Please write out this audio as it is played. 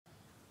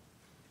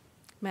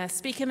May I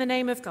speak in the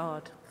name of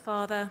God,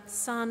 Father,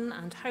 Son,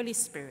 and Holy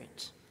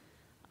Spirit.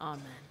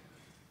 Amen.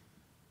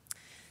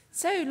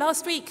 So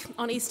last week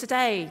on Easter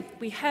Day,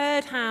 we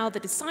heard how the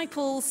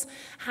disciples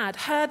had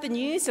heard the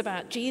news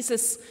about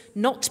Jesus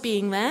not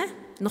being there,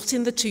 not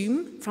in the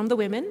tomb, from the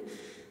women,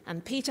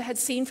 and Peter had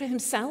seen for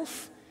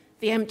himself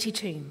the empty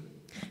tomb.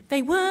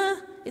 They were,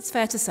 it's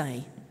fair to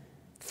say,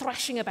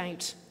 thrashing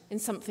about in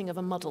something of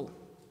a muddle.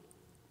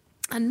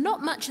 And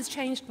not much has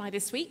changed by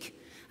this week,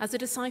 as the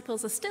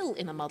disciples are still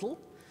in a muddle,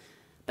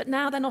 but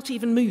now they're not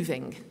even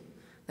moving.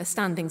 They're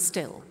standing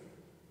still.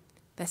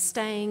 They're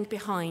staying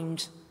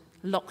behind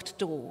locked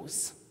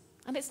doors.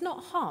 And it's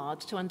not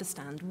hard to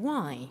understand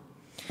why.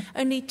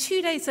 Only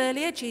 2 days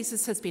earlier,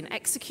 Jesus has been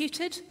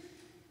executed,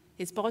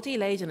 his body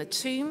laid in a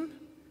tomb.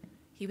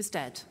 He was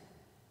dead.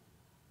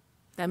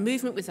 Their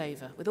movement was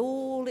over, with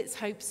all its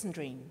hopes and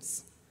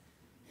dreams.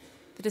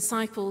 The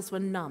disciples were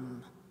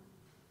numb.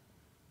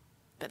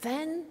 But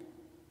then,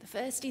 the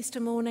first Easter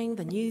morning,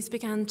 the news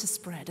began to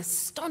spread,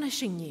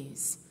 astonishing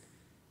news,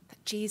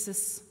 that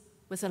Jesus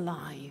was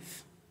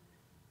alive.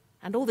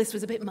 And all this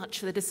was a bit much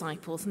for the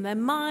disciples, and their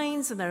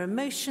minds and their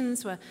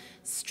emotions were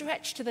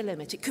stretched to the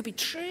limit. It could be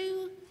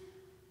true,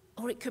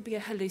 or it could be a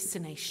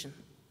hallucination.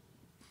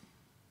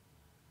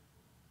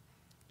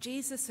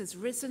 Jesus has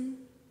risen,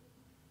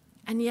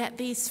 and yet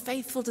these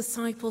faithful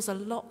disciples are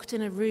locked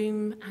in a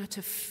room out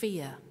of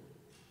fear.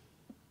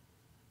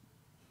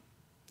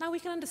 Now we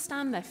can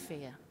understand their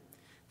fear.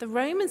 The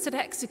Romans had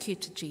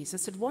executed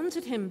Jesus, had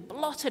wanted him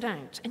blotted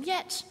out, and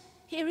yet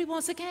here he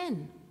was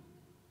again.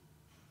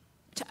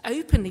 To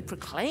openly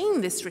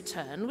proclaim this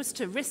return was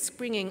to risk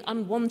bringing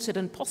unwanted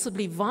and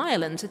possibly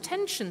violent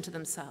attention to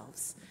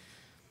themselves.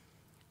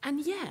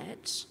 And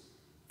yet,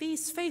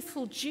 these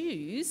faithful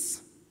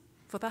Jews,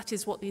 for that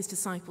is what these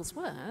disciples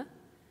were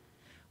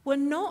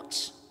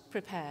not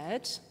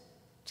prepared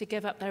to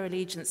give up their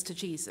allegiance to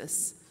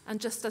Jesus and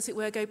just, as it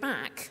were, go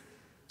back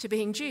to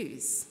being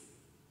Jews.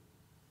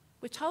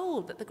 We're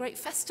told that the great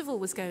festival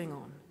was going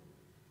on,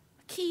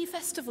 a key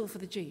festival for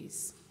the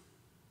Jews,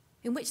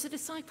 in which the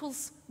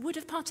disciples would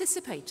have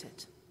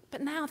participated,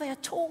 but now they are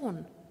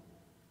torn.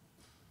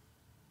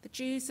 The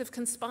Jews have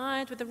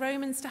conspired with the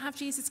Romans to have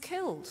Jesus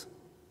killed.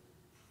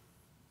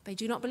 They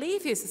do not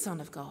believe he is the Son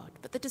of God,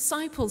 but the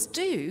disciples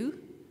do,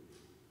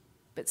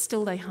 but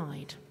still they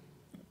hide.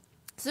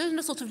 So they're in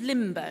a sort of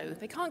limbo.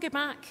 They can't go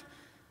back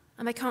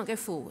and they can't go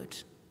forward.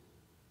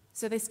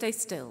 So they stay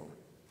still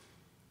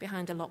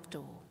behind a locked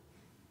door.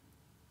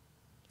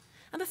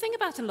 And the thing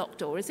about a locked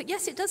door is that,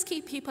 yes, it does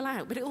keep people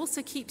out, but it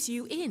also keeps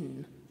you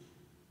in.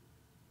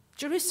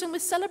 Jerusalem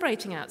was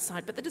celebrating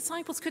outside, but the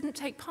disciples couldn't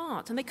take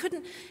part, and they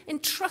couldn't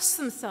entrust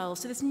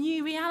themselves to this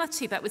new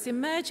reality that was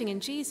emerging in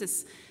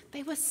Jesus.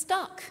 They were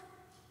stuck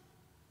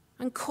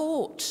and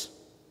caught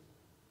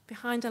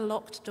behind a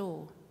locked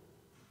door.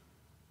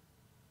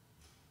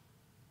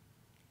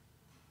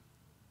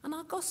 And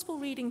our gospel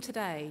reading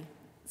today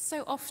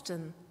so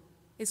often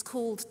is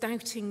called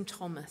Doubting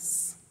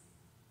Thomas.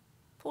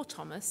 Poor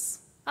Thomas.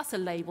 That's a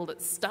label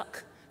that's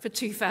stuck for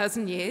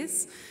 2,000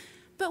 years.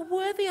 But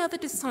were the other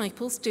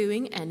disciples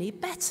doing any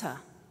better?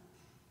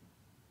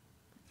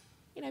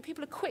 You know,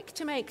 people are quick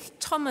to make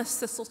Thomas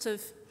the sort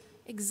of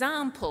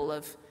example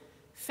of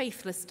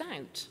faithless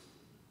doubt.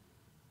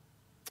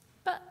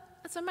 But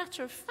as a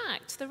matter of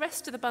fact, the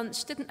rest of the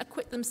bunch didn't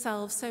acquit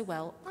themselves so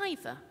well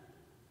either.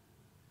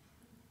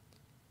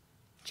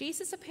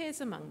 Jesus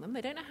appears among them.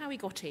 They don't know how he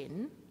got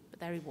in, but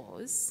there he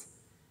was.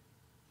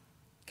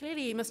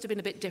 Clearly, he must have been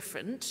a bit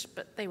different,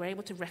 but they were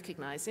able to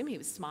recognize him. He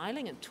was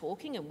smiling and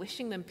talking and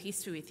wishing them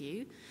peace be with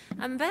you.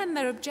 And then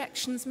their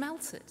objections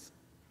melted.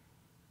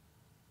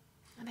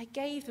 And they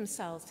gave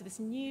themselves to this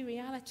new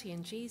reality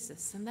in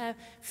Jesus. And their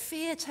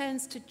fear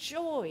turns to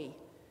joy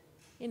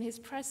in his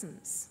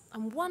presence.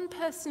 And one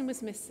person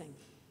was missing: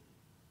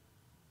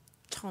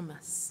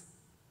 Thomas.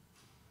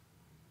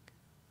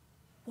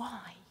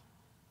 Why?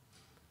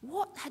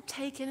 What had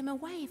taken him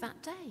away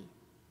that day?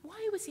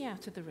 Why was he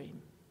out of the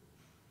room?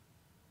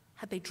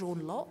 Had they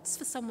drawn lots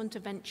for someone to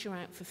venture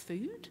out for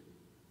food?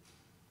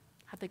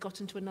 Had they got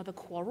into another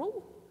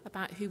quarrel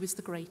about who was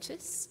the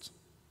greatest?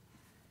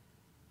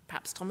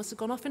 Perhaps Thomas had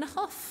gone off in a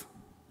huff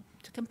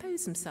to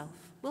compose himself.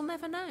 We'll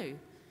never know.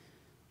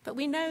 But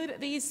we know that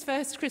these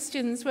first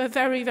Christians were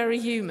very, very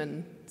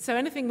human. So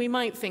anything we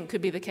might think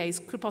could be the case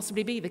could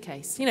possibly be the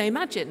case. You know,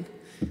 imagine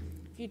if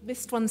you'd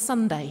missed one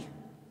Sunday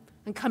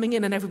and coming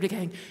in and everybody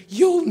going,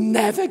 "You'll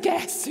never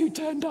guess who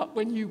turned up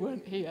when you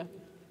weren't here."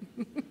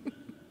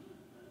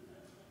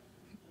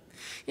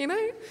 You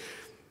know,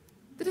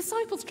 the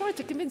disciples tried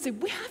to convince him,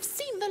 "We have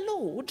seen the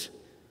Lord."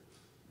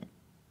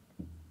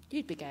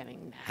 You'd be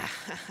going,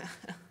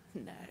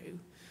 no.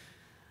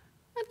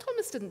 And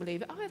Thomas didn't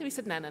believe it either. He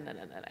said, no.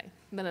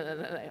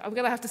 I'm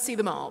going to have to see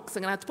the marks.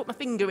 I'm going to have to put my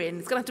finger in.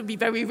 It's going to have to be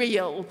very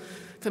real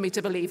for me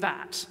to believe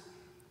that.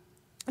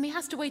 And he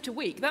has to wait a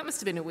week. That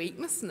must have been a week,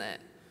 mustn't it?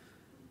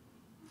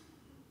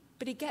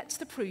 But he gets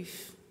the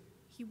proof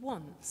he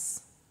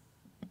wants.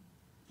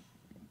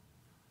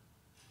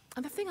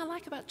 And the thing I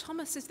like about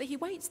Thomas is that he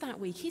waits that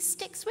week. He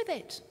sticks with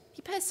it.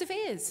 He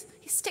perseveres.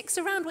 He sticks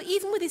around. Well,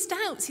 even with his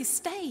doubts, he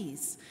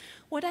stays.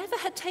 Whatever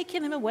had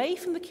taken him away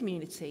from the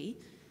community,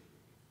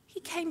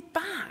 he came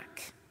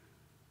back.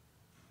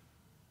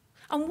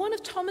 And one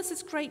of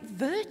Thomas's great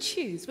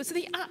virtues was that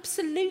he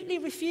absolutely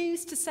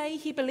refused to say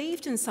he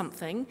believed in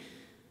something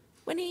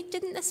when he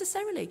didn't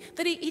necessarily.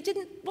 That he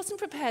wasn't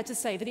prepared to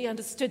say that he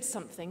understood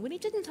something when he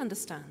didn't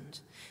understand.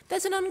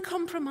 There's an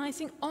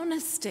uncompromising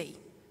honesty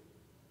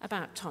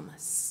about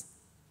Thomas.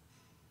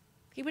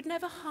 He would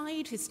never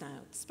hide his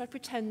doubts by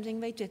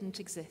pretending they didn't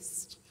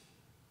exist.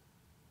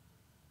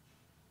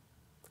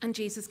 And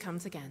Jesus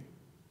comes again,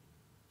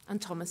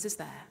 and Thomas is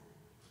there.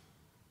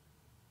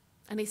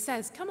 And he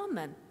says, come on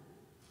then.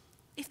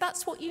 If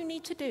that's what you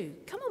need to do,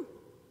 come on,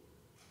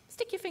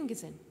 stick your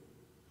fingers in.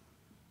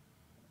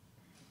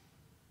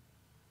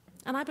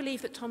 And I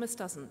believe that Thomas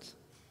doesn't.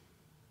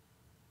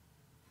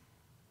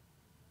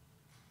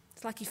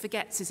 It's like he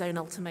forgets his own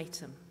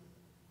ultimatum.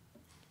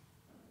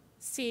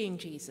 Seeing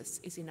Jesus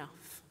is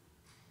enough.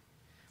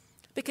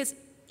 Because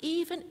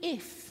even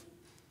if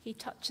he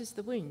touches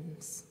the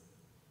wounds,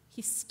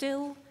 he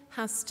still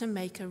has to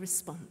make a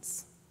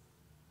response.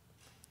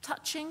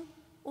 Touching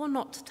or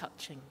not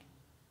touching,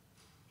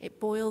 it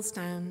boils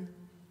down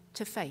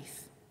to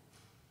faith.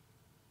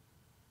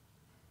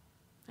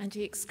 And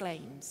he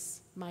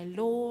exclaims, "My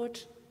Lord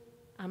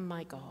and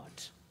my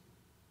God,"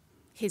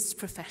 his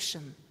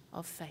profession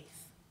of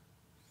faith.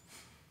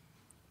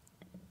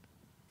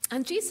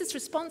 And Jesus'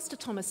 response to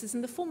Thomas is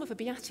in the form of a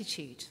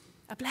beatitude,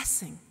 a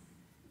blessing.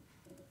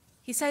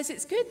 He says,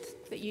 it's good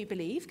that you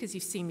believe because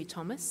you've seen me,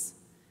 Thomas.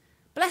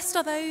 Blessed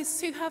are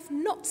those who have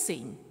not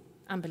seen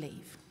and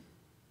believe.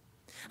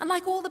 And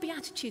like all the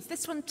Beatitudes,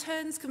 this one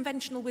turns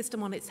conventional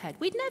wisdom on its head.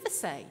 We'd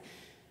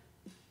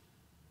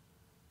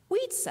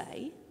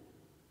say,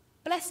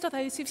 blessed are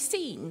those who've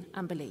seen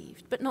and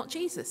believed, but not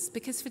Jesus,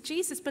 because for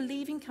Jesus,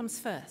 believing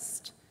comes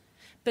first.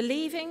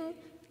 Believing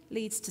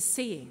leads to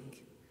seeing.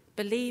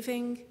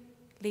 Believing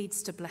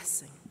leads to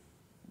blessing.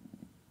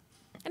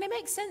 And it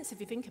makes sense if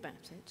you think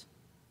about it.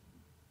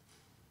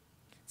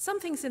 Some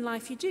things in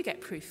life you do get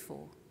proof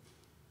for,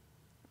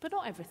 but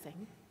not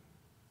everything,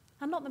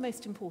 and not the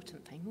most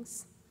important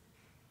things.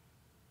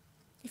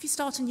 If you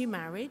start a new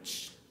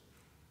marriage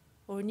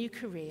or a new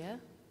career,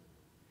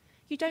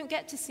 you don't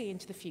get to see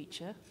into the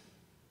future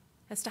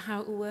as to how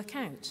it will work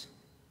out.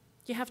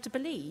 You have to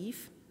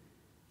believe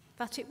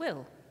that it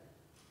will.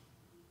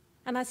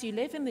 And as you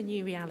live in the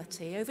new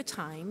reality, over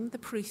time, the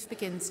proof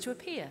begins to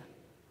appear.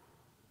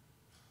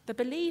 The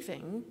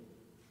believing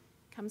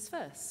comes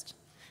first.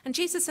 And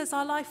Jesus says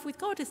our life with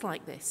God is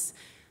like this.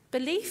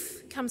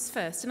 Belief comes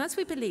first, and as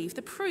we believe,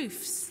 the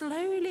proof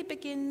slowly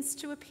begins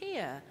to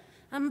appear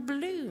and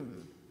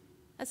bloom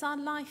as our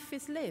life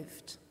is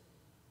lived.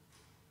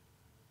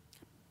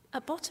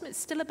 At bottom, it's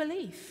still a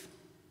belief.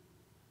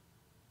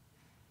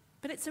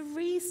 But it's a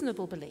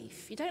reasonable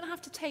belief. You don't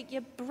have to take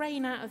your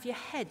brain out of your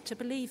head to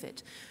believe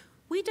it.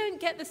 We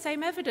don't get the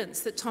same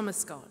evidence that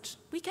Thomas got.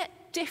 We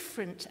get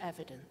different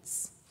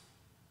evidence.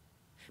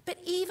 But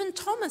even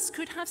Thomas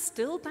could have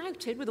still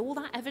doubted with all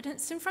that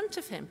evidence in front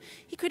of him.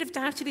 He could have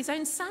doubted his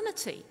own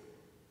sanity.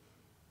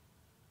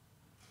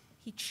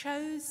 He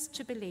chose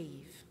to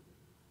believe.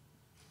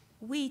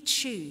 We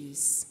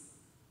choose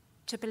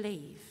to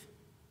believe.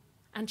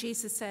 And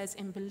Jesus says,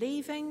 in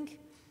believing,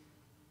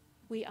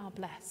 we are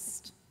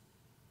blessed.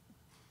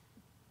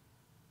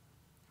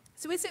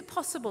 So is it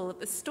possible that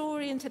the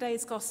story in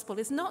today's gospel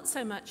is not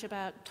so much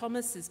about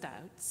Thomas's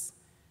doubts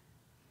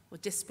or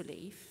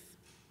disbelief,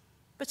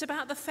 but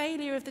about the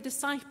failure of the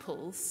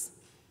disciples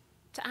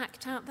to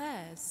act out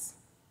theirs?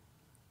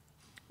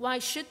 Why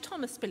should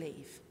Thomas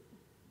believe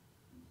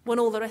when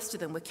all the rest of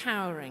them were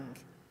cowering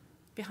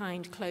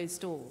behind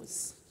closed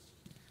doors,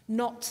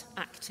 not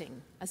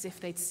acting as if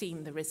they'd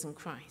seen the risen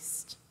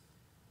Christ?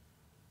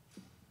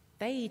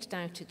 They'd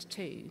doubted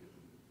too,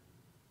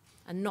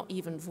 and not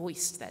even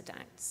voiced their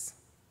doubts.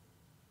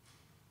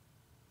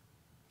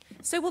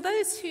 So will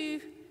those who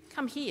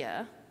come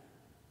here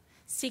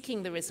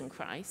seeking the risen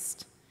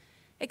Christ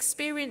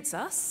experience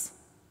us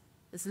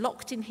as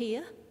locked in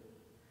here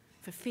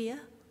for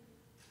fear?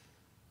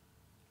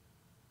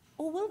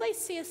 Or will they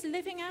see us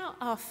living out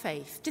our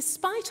faith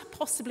despite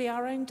possibly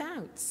our own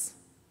doubts?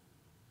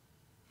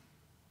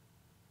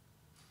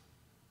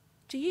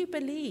 Do you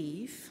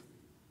believe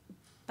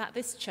that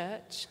this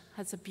church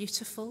has a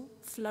beautiful,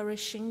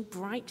 flourishing,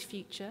 bright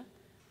future?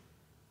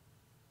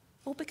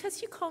 Or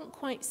because you can't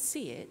quite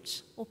see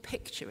it or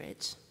picture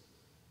it,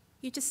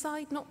 you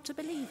decide not to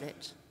believe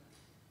it?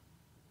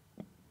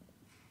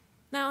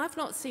 Now, I've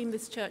not seen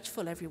this church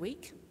full every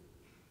week.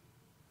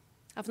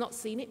 I've not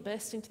seen it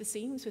burst into the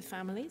seams with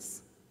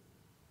families.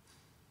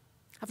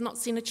 I've not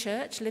seen a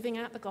church living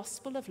out the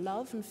gospel of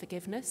love and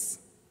forgiveness.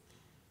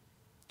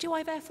 Do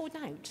I therefore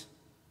doubt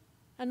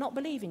and not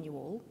believe in you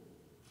all?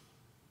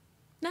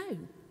 No.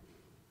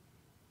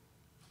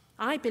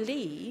 I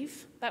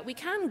believe that we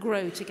can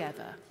grow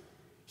together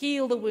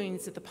heal the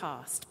wounds of the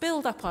past,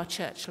 build up our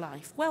church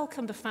life,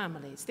 welcome the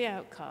families, the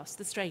outcasts,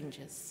 the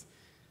strangers.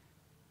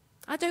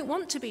 I don't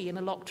want to be in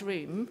a locked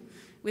room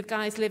with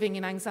guys living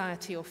in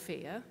anxiety or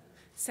fear,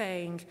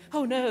 saying,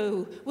 oh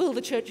no, will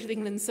the Church of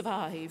England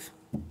survive?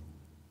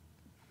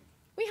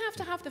 We have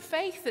to have the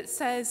faith that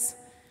says,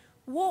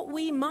 what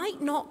we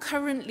might not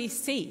currently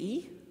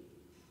see,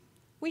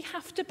 we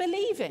have to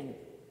believe in.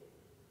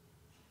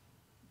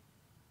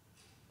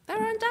 There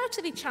are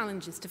undoubtedly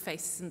challenges to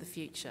face us in the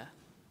future.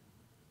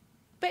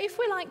 But if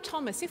we're like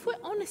Thomas, if we're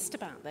honest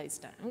about those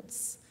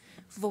doubts,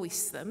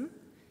 voice them,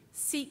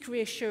 seek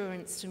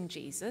reassurance from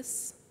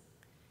Jesus,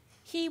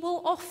 he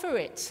will offer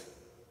it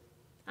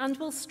and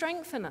will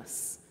strengthen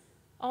us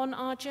on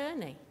our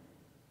journey.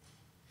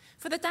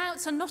 For the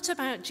doubts are not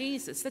about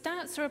Jesus, the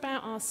doubts are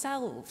about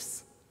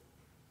ourselves.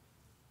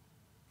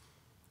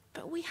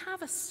 But we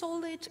have a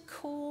solid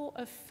core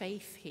of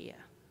faith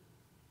here.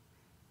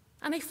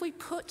 And if we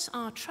put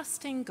our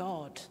trust in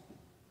God,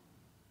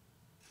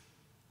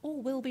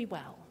 all will be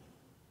well.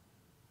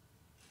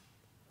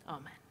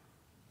 Amen.